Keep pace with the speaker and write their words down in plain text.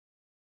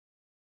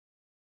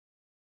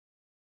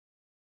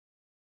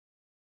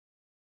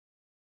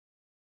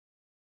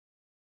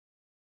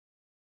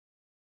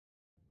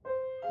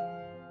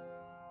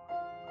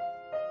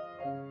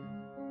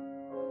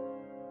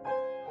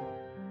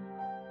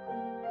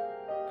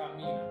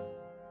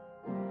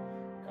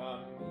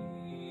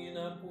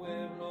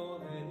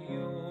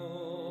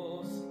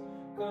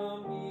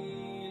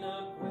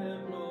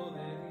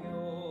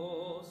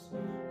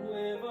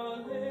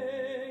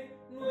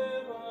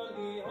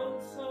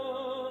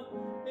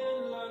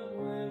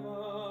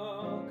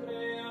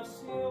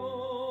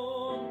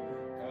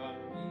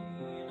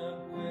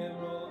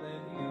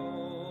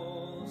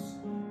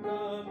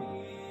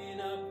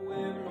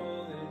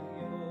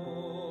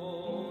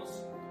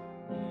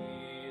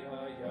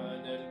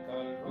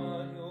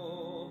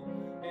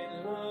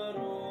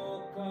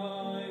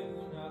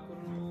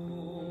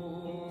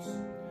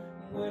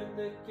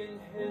que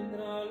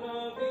engendra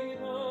la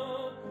vida,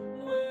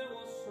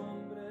 nuevos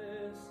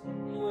hombres,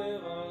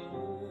 nueva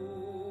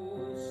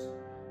luz.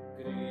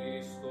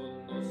 Cristo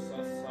nos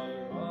ha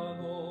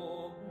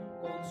salvado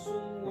con su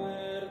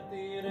muerte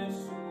y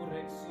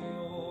resurrección.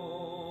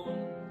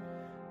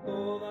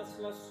 Todas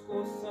las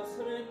cosas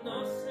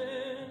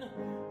renacen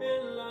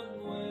en la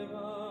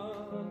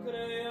nueva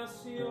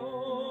creación.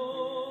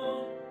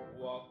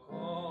 Walk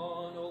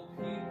on, O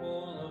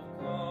people of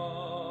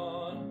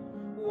God.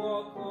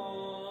 Walk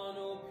on,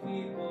 O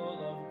people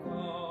of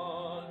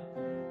God.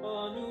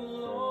 A new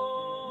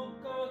law,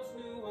 God's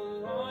new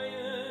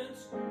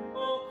alliance.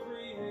 All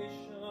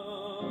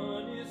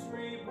creation is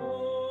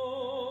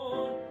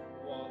reborn.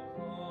 Walk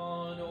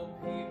on, O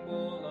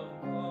people of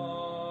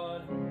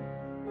God.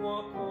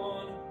 Walk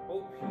on, O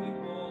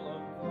people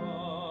of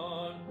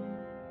God.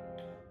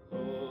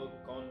 Look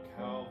on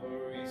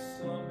Calvary's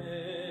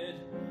summit,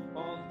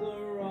 on the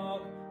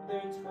rock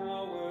there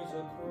towers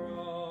a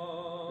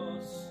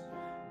cross.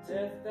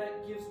 Death that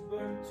gives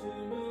birth to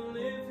new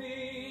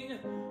living,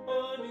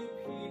 a new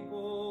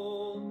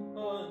people, a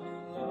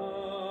new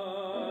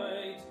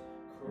light.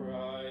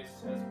 Christ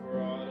has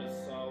brought us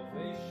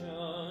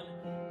salvation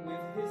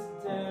with his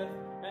death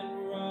and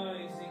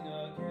rising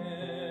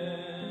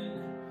again.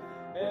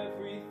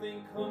 Everything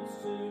comes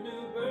to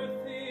new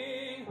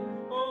birthing,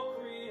 all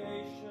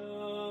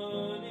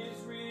creation is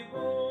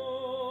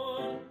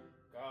reborn.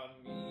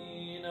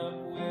 Camina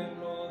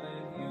pueblo de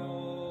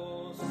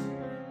Dios,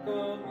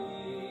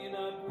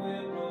 camina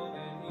pueblo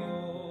de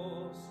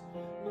Dios.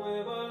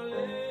 Nueva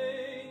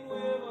ley,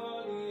 nueva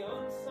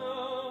alianza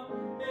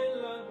en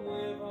la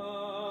nueva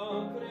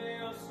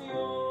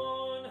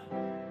creación.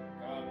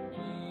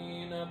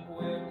 Camina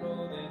pueblo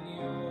de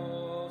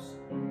Dios,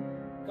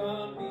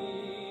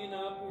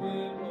 camina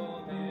pueblo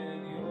de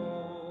Dios.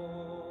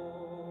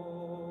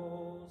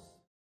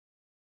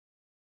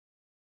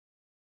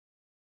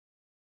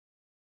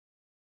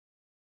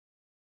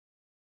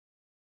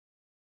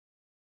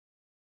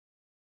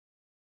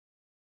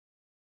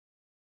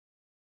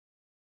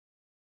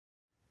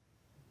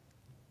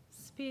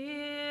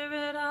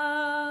 Spirit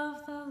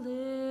of the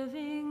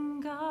living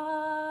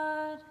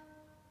God,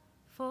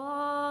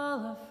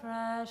 fall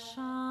afresh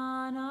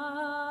on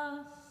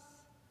us.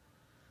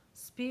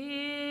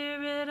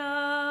 Spirit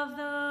of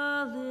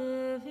the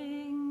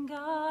living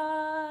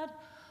God,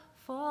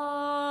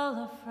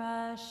 fall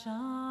afresh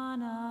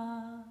on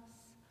us.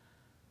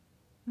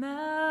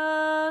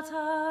 Melt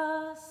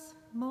us,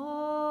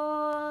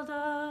 mold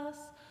us,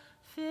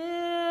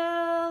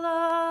 fill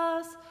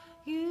us,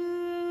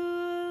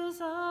 use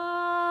us.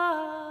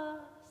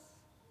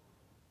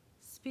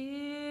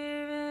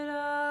 Spirit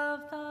of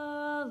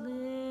the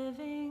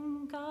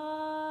living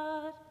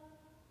God,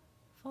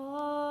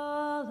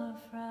 fall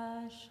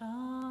afresh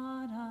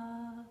on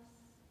us.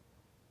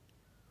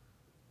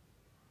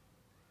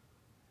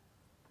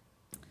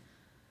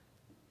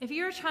 If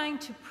you're trying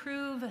to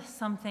prove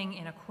something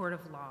in a court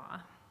of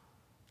law,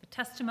 the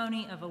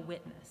testimony of a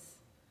witness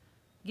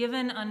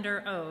given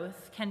under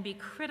oath can be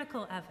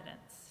critical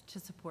evidence to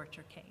support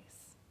your case.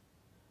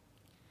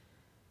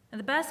 And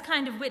the best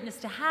kind of witness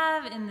to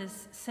have in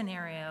this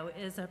scenario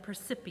is a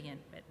percipient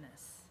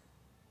witness.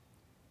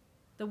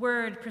 The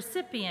word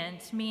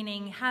percipient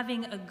meaning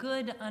having a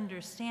good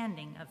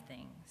understanding of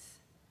things.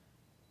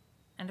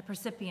 And a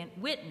percipient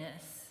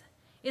witness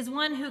is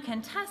one who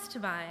can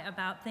testify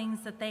about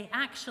things that they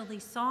actually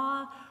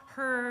saw,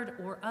 heard,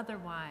 or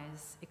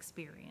otherwise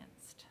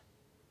experienced.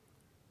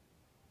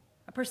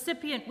 A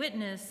percipient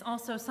witness,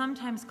 also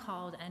sometimes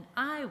called an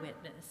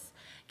eyewitness,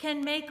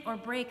 can make or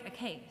break a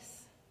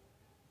case,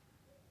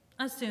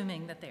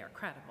 assuming that they are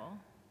credible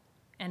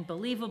and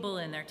believable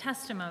in their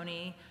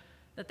testimony,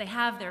 that they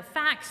have their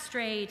facts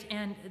straight,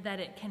 and that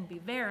it can be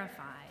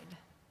verified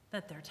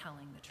that they're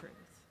telling the truth.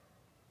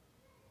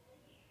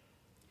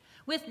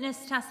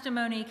 Witness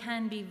testimony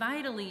can be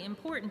vitally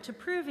important to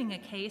proving a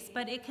case,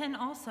 but it can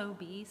also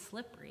be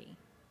slippery.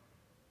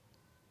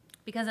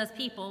 Because as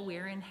people,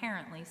 we're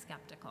inherently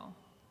skeptical.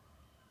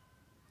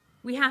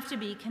 We have to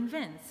be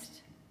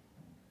convinced.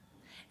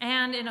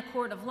 And in a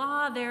court of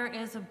law, there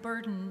is a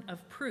burden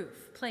of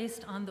proof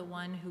placed on the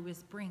one who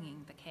is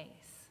bringing the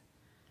case.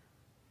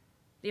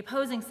 The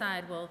opposing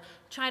side will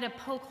try to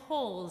poke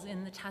holes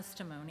in the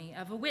testimony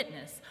of a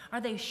witness. Are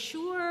they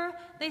sure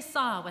they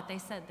saw what they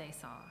said they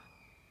saw?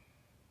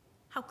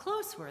 How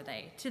close were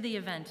they to the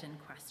event in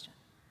question?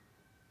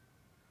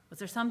 Was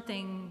there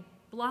something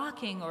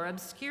blocking or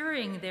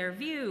obscuring their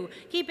view,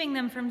 keeping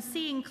them from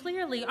seeing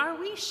clearly? Are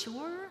we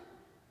sure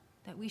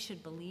that we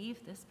should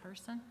believe this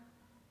person?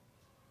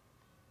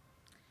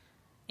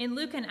 In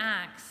Luke and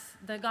Acts,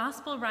 the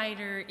gospel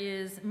writer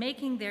is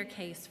making their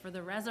case for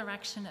the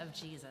resurrection of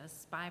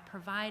Jesus by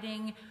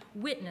providing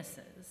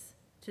witnesses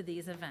to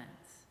these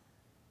events.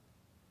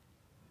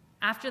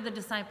 After the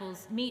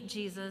disciples meet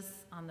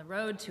Jesus on the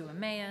road to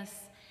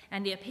Emmaus,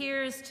 and he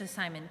appears to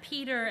Simon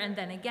Peter and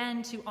then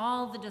again to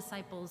all the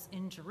disciples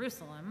in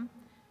Jerusalem,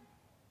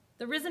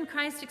 The risen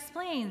Christ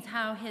explains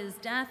how his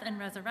death and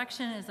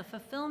resurrection is a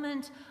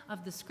fulfillment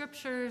of the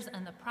scriptures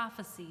and the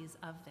prophecies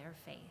of their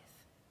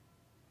faith.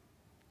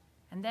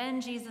 And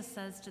then Jesus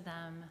says to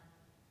them,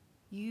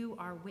 "You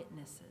are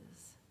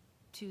witnesses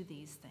to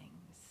these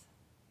things."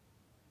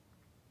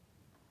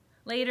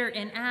 Later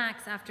in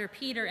Acts, after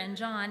Peter and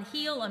John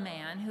heal a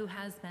man who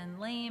has been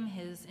lame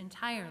his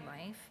entire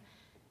life,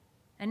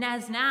 and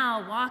as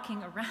now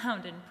walking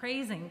around and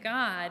praising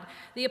God,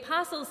 the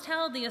apostles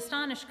tell the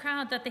astonished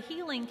crowd that the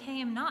healing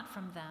came not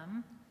from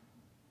them,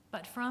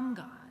 but from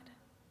God,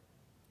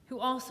 who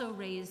also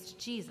raised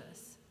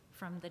Jesus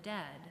from the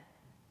dead.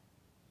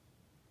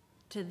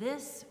 To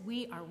this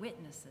we are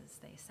witnesses,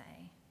 they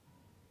say.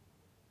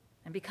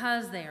 And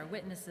because they are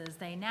witnesses,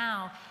 they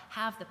now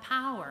have the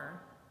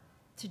power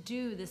to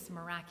do this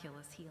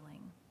miraculous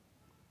healing.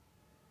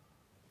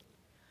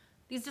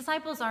 These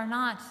disciples are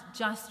not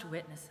just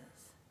witnesses.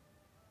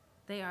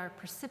 They are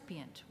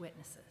percipient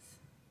witnesses.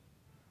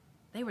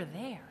 They were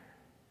there.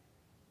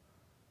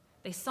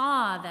 They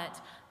saw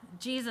that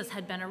Jesus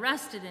had been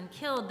arrested and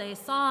killed. They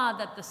saw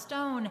that the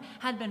stone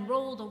had been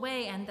rolled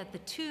away and that the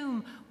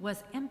tomb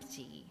was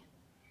empty.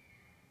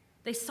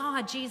 They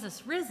saw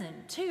Jesus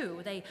risen,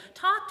 too. They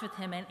talked with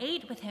him and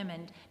ate with him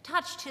and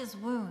touched his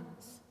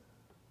wounds.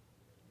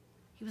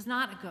 He was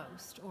not a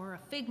ghost or a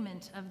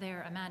figment of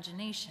their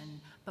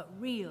imagination,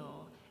 but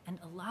real and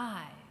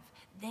alive.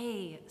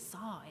 They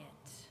saw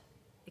it,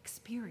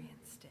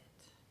 experienced it.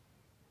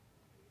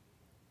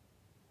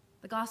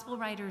 The gospel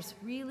writers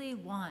really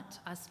want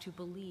us to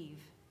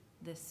believe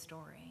this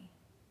story.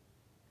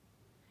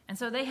 And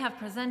so they have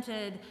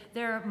presented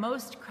their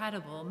most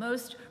credible,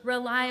 most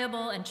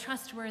reliable, and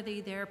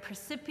trustworthy, their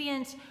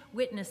percipient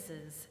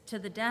witnesses to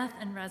the death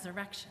and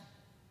resurrection,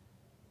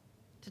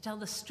 to tell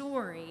the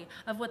story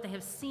of what they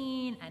have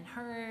seen and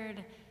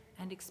heard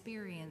and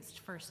experienced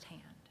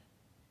firsthand.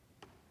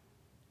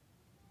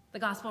 The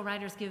gospel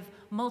writers give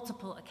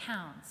multiple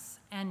accounts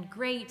and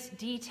great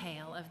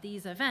detail of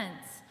these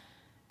events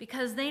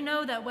because they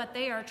know that what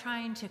they are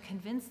trying to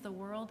convince the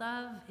world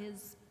of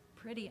is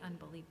pretty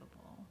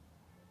unbelievable.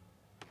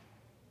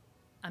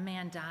 A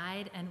man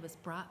died and was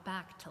brought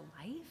back to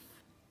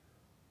life.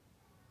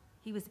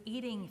 He was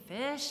eating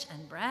fish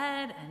and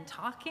bread and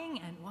talking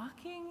and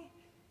walking.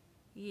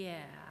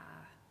 Yeah,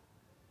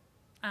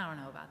 I don't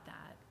know about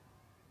that.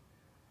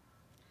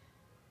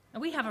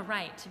 And we have a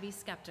right to be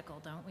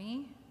skeptical, don't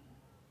we?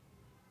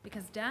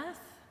 Because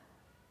death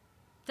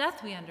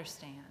we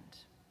understand.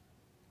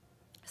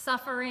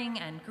 Suffering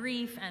and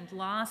grief and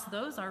loss,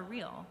 those are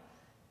real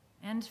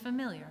and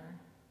familiar.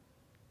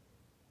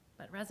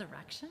 But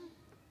resurrection?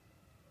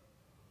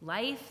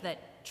 Life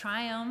that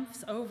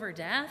triumphs over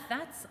death,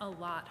 that's a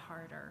lot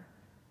harder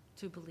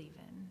to believe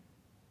in.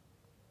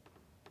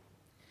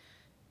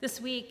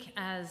 This week,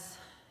 as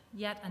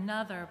yet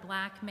another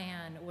black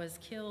man was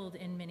killed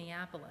in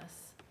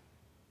Minneapolis,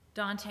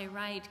 Dante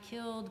Wright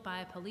killed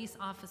by police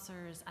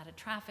officers at a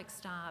traffic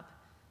stop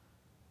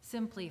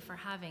simply for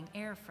having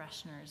air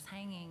fresheners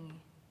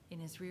hanging in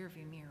his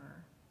rearview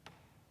mirror.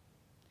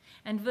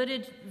 And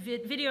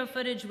video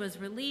footage was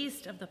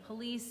released of the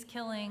police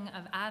killing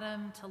of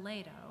Adam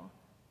Toledo,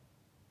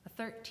 a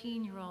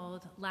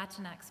 13-year-old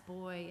Latinx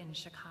boy in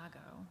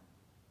Chicago.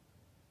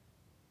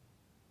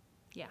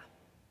 Yeah,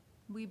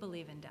 we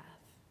believe in death.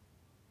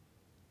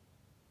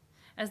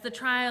 As the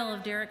trial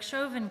of Derek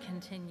Chauvin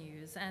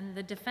continues and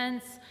the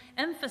defense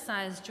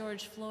emphasized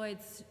George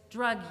Floyd's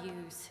drug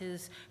use,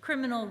 his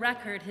criminal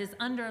record, his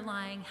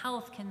underlying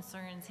health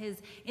concerns,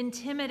 his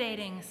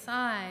intimidating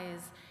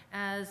size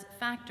as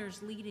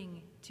factors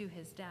leading to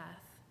his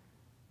death,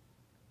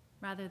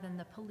 rather than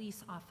the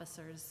police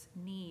officer's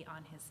knee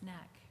on his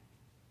neck.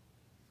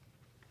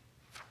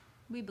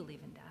 We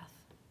believe in death.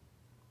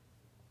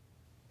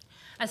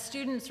 As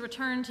students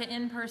return to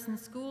in-person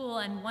school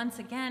and once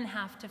again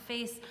have to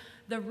face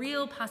the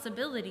real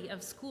possibility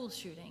of school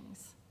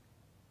shootings,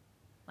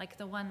 like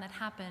the one that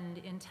happened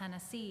in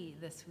Tennessee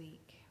this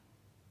week,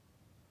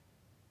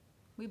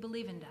 we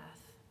believe in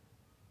death.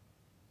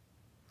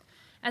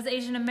 As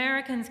Asian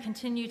Americans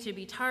continue to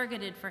be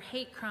targeted for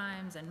hate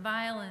crimes and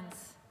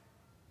violence,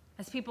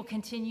 as people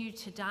continue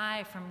to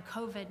die from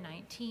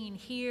COVID-19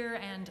 here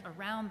and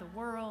around the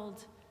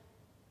world,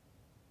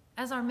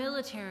 as our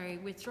military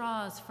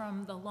withdraws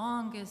from the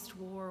longest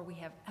war we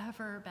have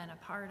ever been a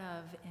part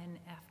of in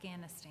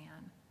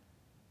Afghanistan,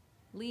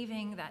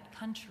 leaving that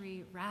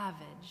country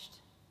ravaged,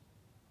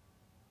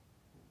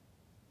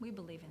 we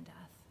believe in death.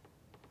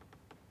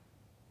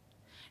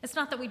 It's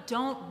not that we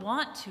don't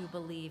want to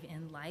believe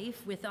in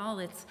life with all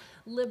its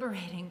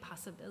liberating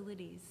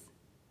possibilities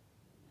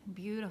and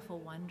beautiful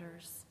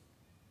wonders.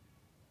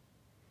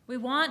 We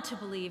want to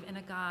believe in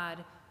a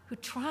God who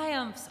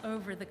triumphs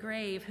over the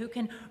grave, who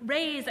can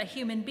raise a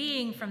human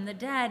being from the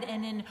dead,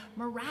 and in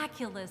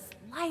miraculous,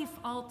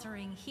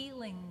 life-altering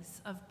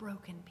healings of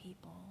broken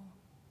people.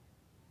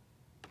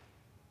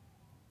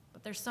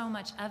 But there's so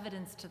much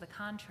evidence to the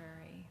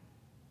contrary.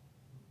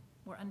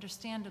 We're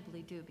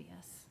understandably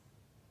dubious.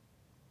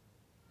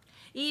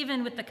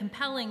 Even with the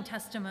compelling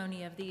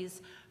testimony of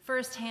these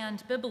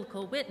firsthand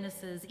biblical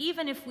witnesses,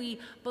 even if we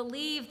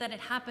believe that it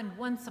happened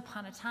once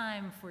upon a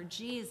time for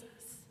Jesus,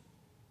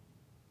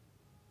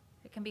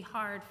 it can be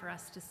hard for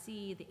us to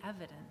see the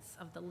evidence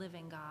of the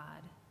living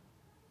God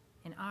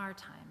in our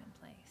time and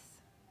place.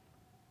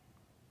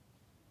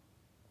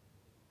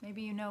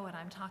 Maybe you know what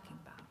I'm talking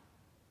about.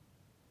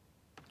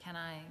 Can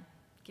I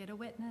get a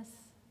witness?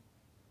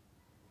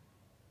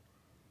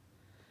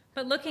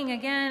 But looking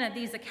again at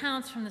these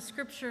accounts from the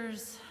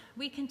scriptures,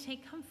 we can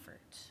take comfort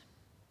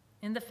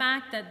in the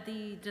fact that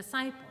the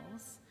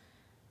disciples,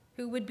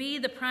 who would be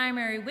the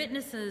primary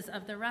witnesses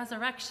of the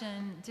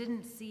resurrection,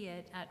 didn't see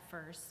it at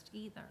first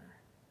either.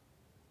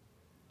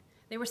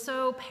 They were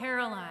so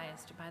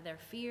paralyzed by their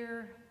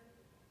fear,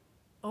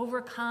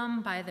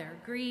 overcome by their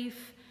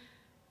grief,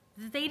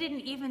 that they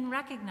didn't even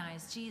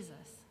recognize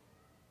Jesus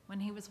when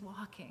he was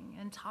walking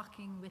and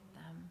talking with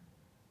them.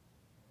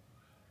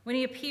 When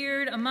he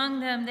appeared among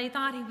them, they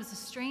thought he was a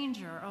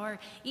stranger or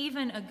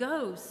even a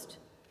ghost.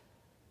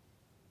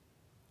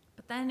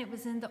 But then it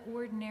was in the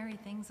ordinary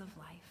things of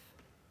life,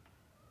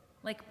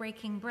 like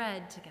breaking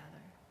bread together,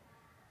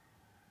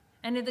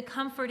 and in the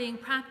comforting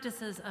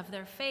practices of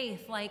their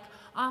faith, like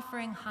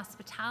offering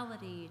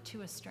hospitality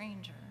to a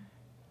stranger,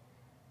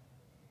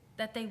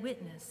 that they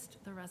witnessed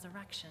the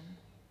resurrection,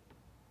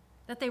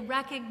 that they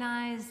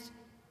recognized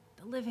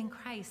the living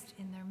Christ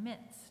in their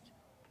midst.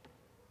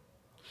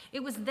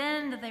 It was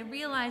then that they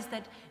realized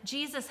that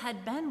Jesus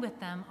had been with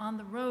them on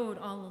the road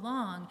all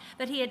along,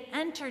 that he had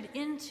entered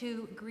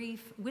into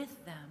grief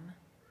with them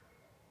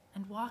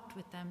and walked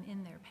with them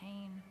in their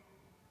pain.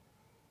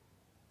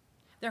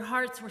 Their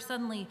hearts were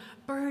suddenly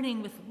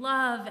burning with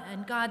love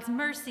and God's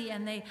mercy,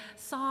 and they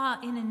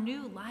saw in a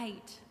new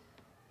light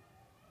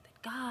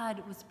that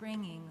God was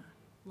bringing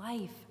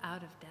life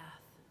out of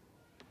death.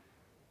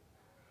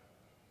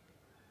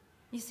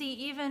 You see,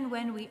 even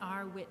when we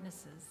are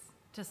witnesses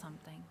to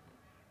something,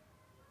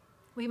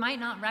 we might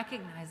not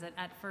recognize it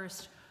at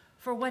first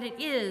for what it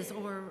is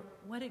or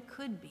what it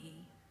could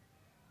be.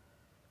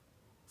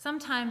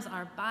 Sometimes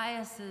our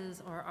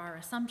biases or our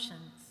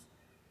assumptions,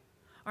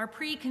 our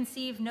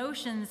preconceived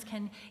notions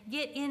can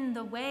get in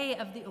the way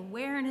of the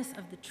awareness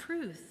of the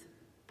truth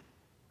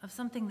of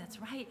something that's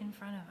right in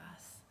front of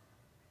us.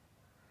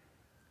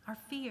 Our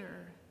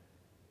fear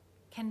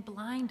can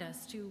blind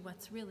us to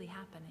what's really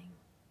happening.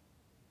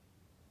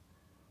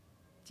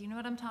 Do you know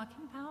what I'm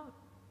talking about?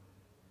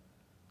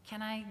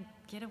 Can I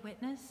get a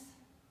witness?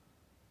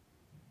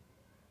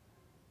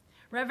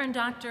 Reverend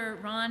Dr.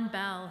 Ron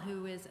Bell,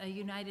 who is a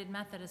United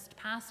Methodist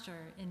pastor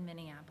in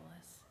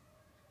Minneapolis,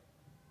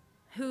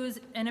 who's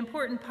an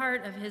important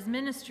part of his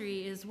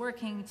ministry is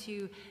working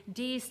to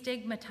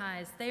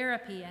destigmatize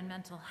therapy and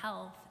mental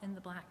health in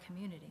the Black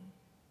community,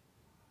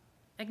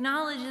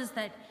 acknowledges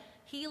that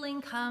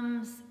healing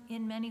comes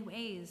in many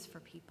ways for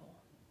people.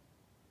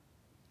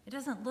 It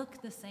doesn't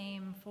look the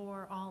same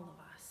for all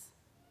of us.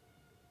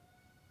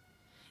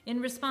 In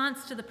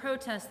response to the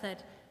protests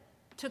that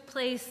took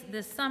place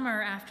this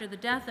summer after the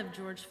death of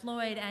George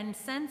Floyd, and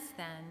since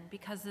then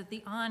because of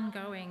the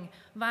ongoing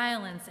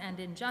violence and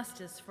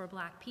injustice for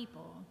Black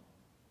people,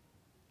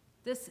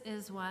 this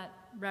is what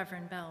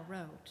Reverend Bell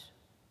wrote.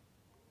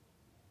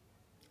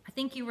 I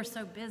think you were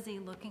so busy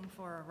looking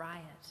for a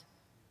riot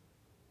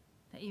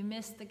that you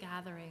missed the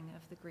gathering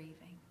of the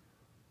grieving.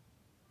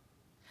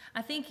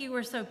 I think you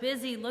were so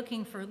busy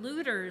looking for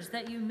looters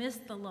that you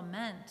missed the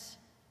lament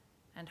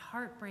and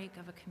heartbreak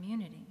of a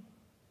community.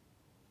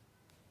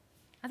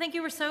 I think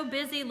you were so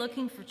busy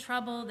looking for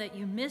trouble that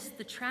you missed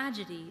the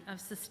tragedy of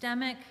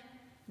systemic,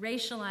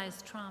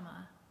 racialized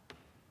trauma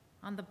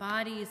on the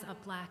bodies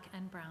of Black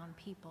and brown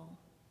people.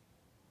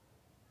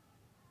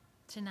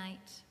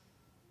 Tonight,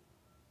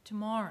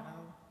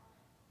 tomorrow,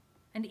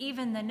 and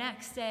even the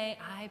next day,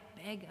 I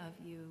beg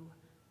of you,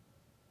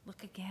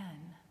 look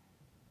again.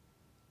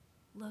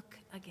 Look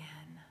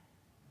again.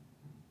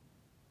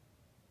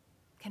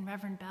 Can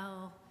Reverend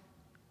Bell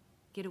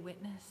get a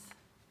witness?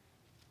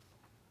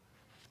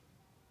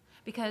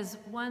 Because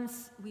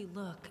once we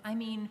look, I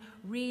mean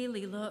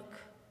really look,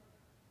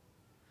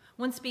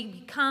 once we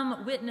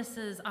become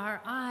witnesses,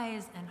 our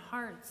eyes and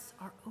hearts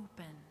are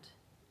opened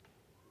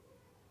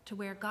to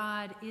where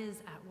God is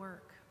at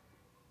work.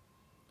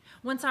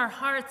 Once our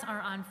hearts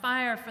are on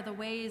fire for the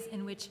ways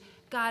in which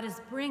God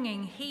is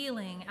bringing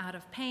healing out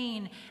of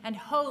pain and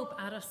hope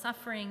out of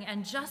suffering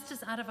and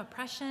justice out of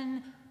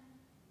oppression,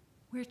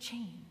 we're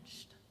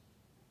changed.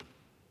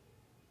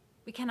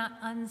 We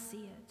cannot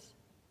unsee it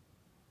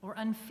or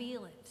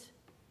unfeel it.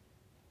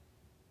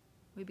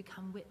 We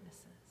become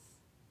witnesses.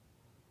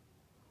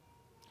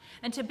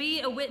 And to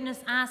be a witness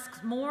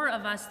asks more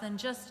of us than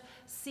just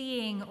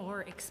seeing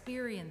or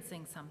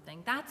experiencing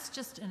something. That's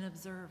just an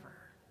observer.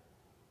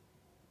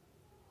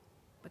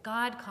 But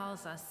God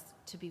calls us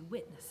to be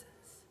witnesses.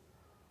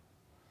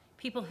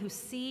 People who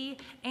see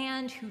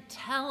and who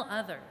tell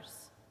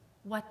others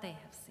what they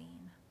have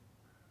seen.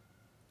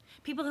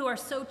 People who are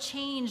so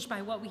changed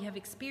by what we have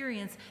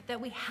experienced that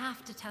we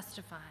have to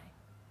testify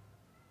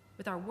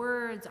with our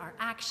words, our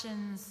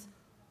actions,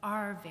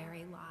 our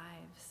very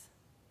lives.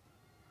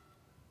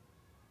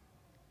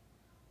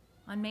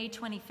 On May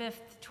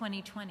 25th,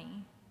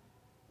 2020,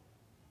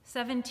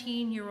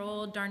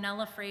 17-year-old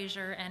Darnella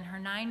Frazier and her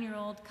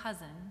 9-year-old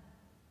cousin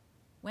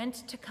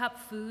went to Cup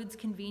Foods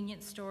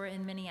convenience store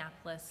in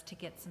Minneapolis to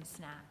get some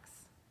snacks.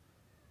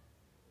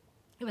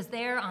 It was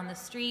there on the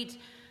street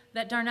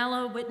that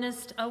Darnella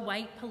witnessed a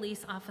white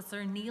police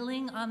officer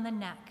kneeling on the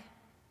neck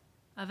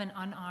of an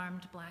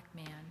unarmed black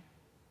man.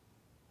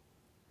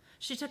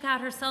 She took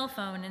out her cell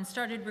phone and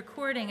started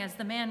recording as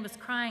the man was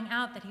crying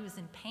out that he was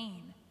in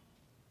pain,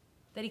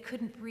 that he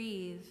couldn't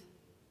breathe,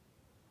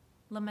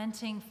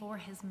 lamenting for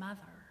his mother.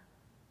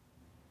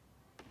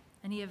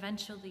 And he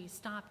eventually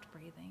stopped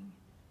breathing.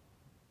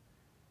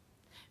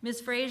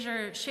 Ms.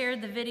 Frazier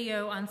shared the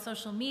video on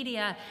social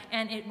media,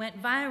 and it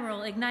went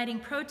viral, igniting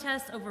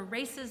protests over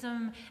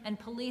racism and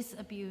police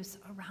abuse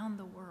around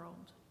the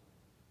world.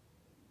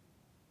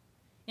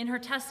 In her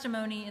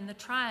testimony in the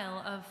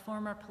trial of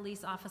former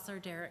police officer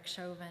Derek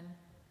Chauvin,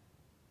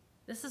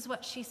 this is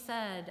what she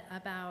said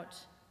about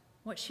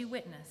what she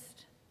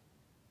witnessed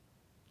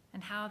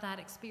and how that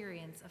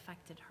experience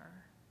affected her.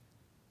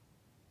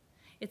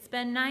 It's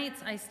been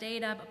nights I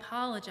stayed up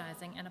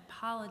apologizing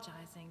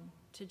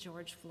to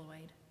George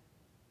Floyd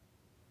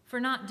for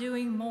not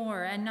doing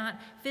more and not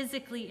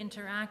physically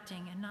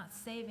interacting and not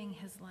saving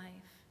his life.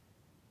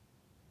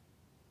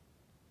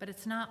 But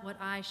it's not what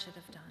I should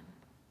have done.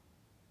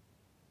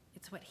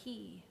 It's what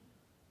he,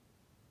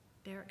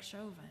 Derek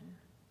Chauvin,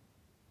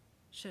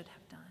 should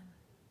have done.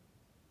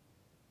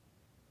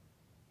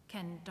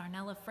 Can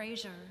Darnella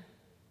Frazier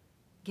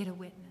get a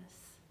witness?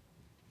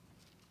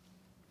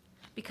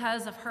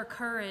 Because of her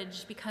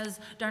courage, because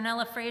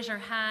Darnella Frazier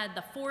had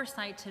the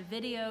foresight to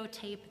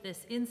videotape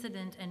this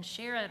incident and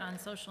share it on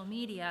social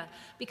media,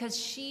 because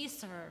she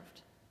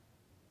served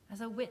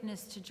as a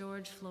witness to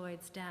George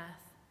Floyd's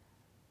death,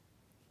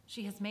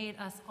 she has made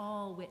us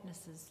all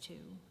witnesses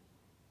too.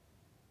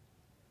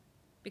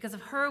 Because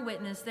of her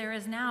witness, there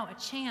is now a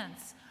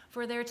chance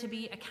for there to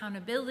be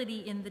accountability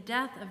in the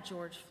death of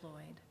George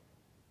Floyd.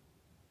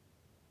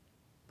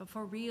 But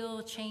for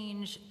real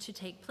change to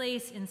take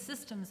place in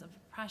systems of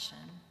oppression,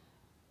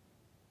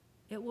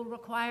 it will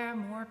require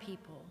more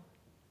people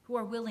who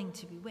are willing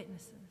to be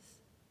witnesses,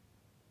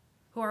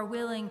 who are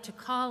willing to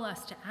call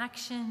us to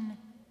action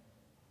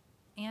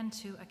and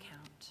to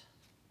account.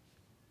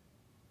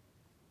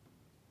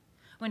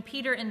 When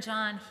Peter and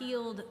John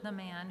healed the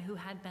man who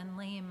had been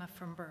lame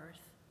from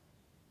birth,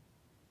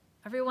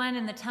 everyone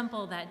in the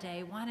temple that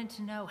day wanted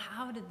to know,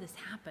 how did this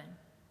happen?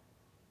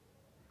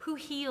 Who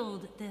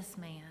healed this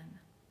man?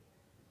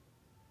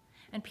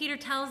 And Peter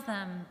tells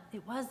them,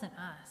 it wasn't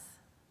us.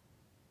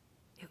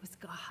 It was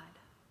God,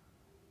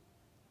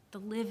 the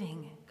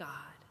living God.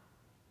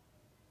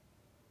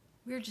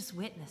 We're just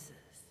witnesses.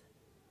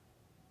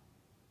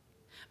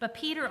 But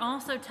Peter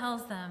also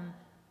tells them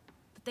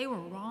that they were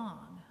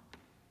wrong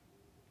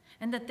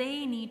and that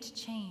they need to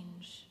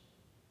change.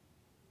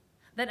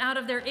 That out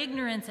of their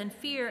ignorance and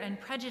fear and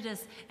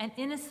prejudice, an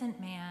innocent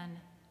man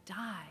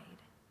died.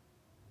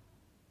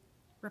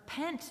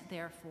 Repent,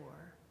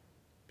 therefore,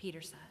 Peter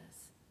says,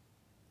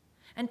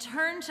 and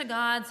turn to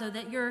God so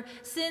that your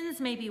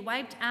sins may be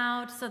wiped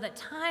out, so that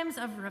times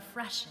of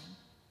refreshing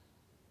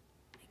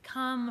may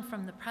come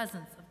from the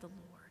presence of the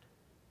Lord,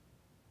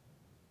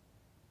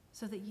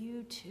 so that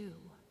you too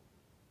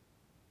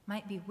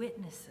might be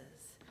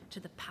witnesses to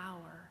the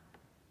power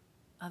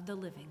of the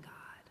living God.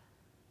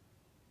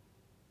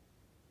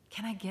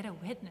 Can I get a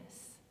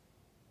witness?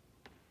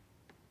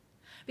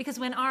 Because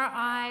when our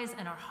eyes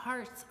and our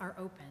hearts are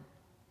open,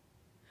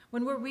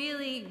 when we're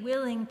really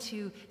willing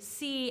to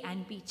see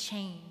and be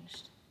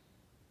changed,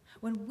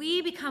 when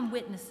we become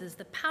witnesses,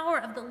 the power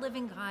of the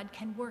living God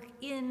can work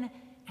in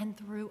and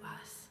through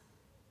us.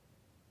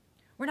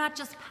 We're not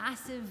just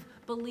passive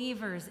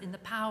believers in the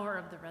power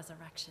of the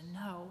resurrection.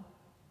 No,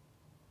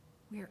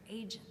 we are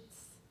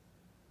agents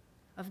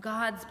of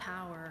God's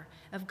power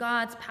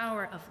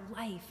of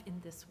life in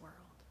this world.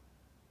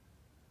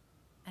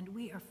 And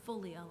we are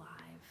fully alive.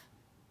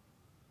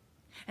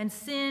 And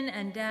sin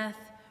and death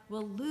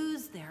will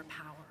lose their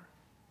power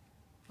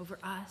over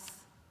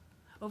us,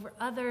 over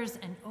others,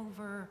 and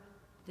over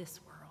this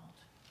world.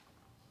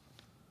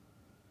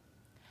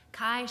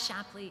 Kai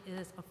Shapley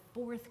is a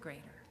 4th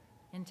grader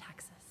in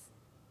Texas.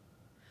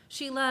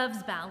 She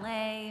loves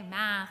ballet,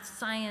 math,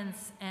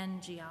 science,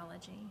 and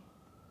geology.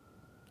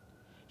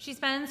 She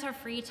spends her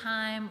free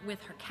time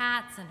with her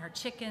cats and her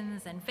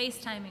chickens and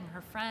FaceTiming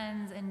her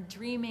friends and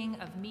dreaming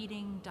of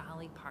meeting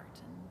Dolly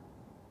Parton.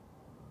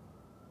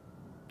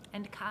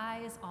 And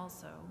Kai is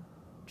also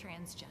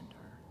transgender.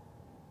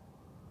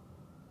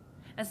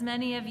 As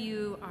many of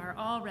you are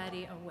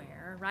already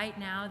aware, right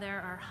now there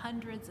are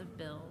hundreds of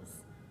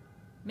bills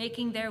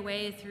making their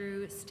way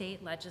through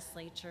state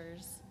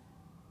legislatures,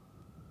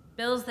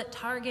 bills that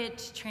target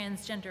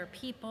transgender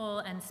people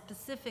and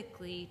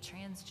specifically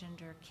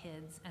transgender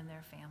kids and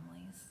their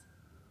families.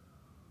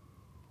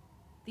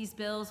 These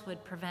bills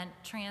would prevent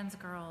trans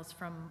girls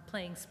from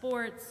playing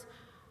sports,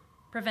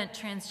 prevent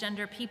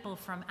transgender people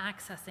from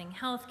accessing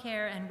health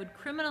care, and would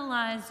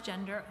criminalize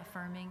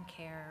gender-affirming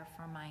care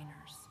for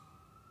minors.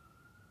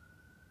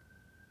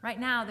 Right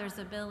now, there's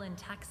a bill in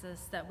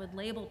Texas that would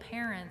label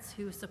parents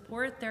who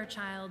support their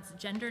child's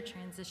gender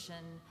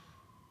transition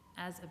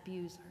as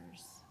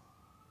abusers.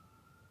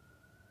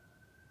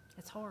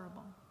 It's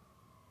horrible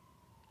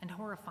and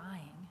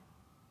horrifying.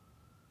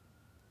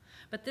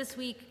 But this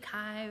week,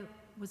 Kai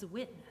was a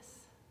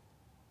witness.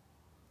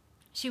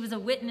 She was a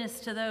witness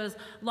to those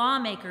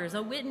lawmakers,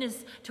 a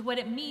witness to what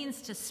it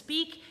means to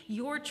speak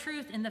your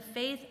truth in the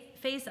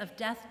face of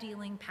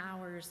death-dealing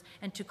powers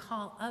and to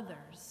call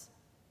others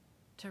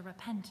to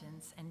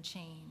repentance and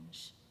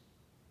change.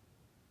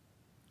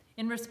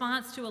 In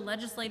response to a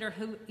legislator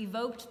who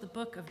evoked the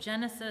book of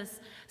Genesis,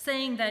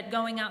 saying that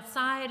going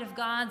outside of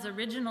God's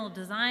original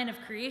design of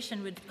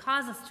creation would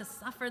cause us to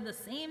suffer the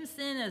same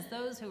sin as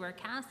those who were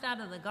cast out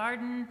of the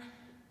garden,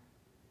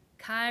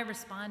 Kai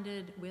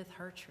responded with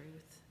her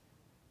truth.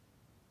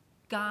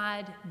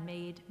 God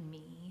made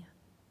me.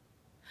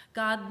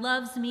 God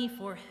loves me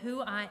for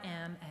who I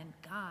am, and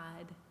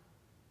God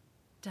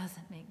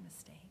doesn't make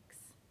mistakes.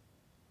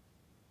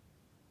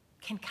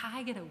 Can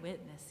Kai get a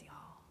witness, y'all?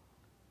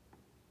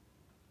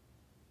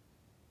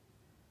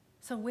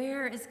 So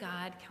where is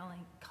God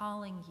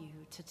calling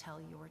you to tell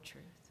your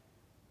truth?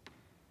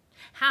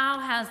 How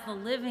has the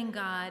living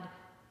God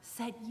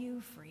set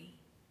you free,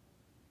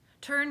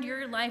 turned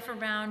your life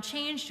around,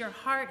 changed your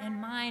heart and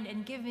mind,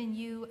 and given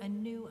you a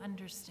new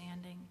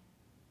understanding?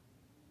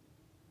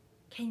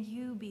 Can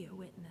you be a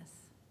witness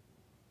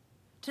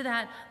to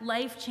that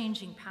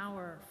life-changing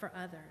power for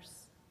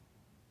others?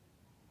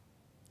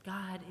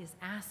 God is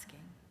asking,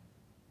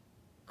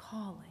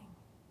 calling,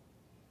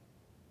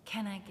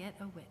 can I get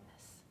a witness?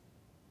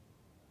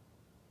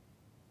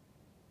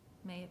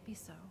 May it be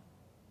so.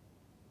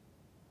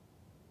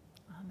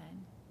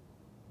 Amen.